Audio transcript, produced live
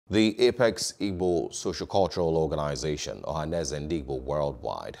The apex Igbo socio-cultural organization, Ohanaeze Ndigbo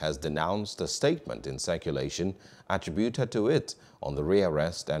Worldwide, has denounced a statement in circulation attributed to it on the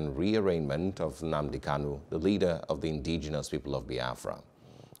rearrest and rearraignment of Nnamdi Kanu, the leader of the Indigenous People of Biafra.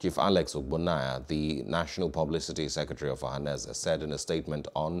 Chief Alex Ogbonnaya, the National Publicity Secretary of Ohanaeze, said in a statement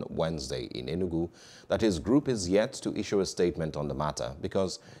on Wednesday in Enugu that his group is yet to issue a statement on the matter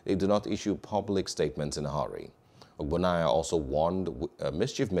because they do not issue public statements in a hurry. Ogbonnaya also warned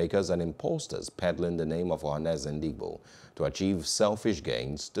mischief makers and imposters peddling the name of Ohanaeze Ndigbo to achieve selfish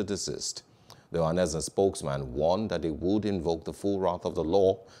gains to desist. The Ohanaeze spokesman warned that they would invoke the full wrath of the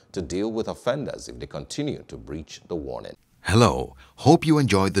law to deal with offenders if they continue to breach the warning. Hello, hope you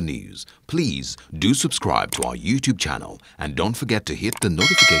enjoyed the news. Please do subscribe to our YouTube channel and don't forget to hit the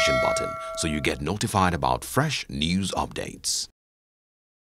notification button so you get notified about fresh news updates.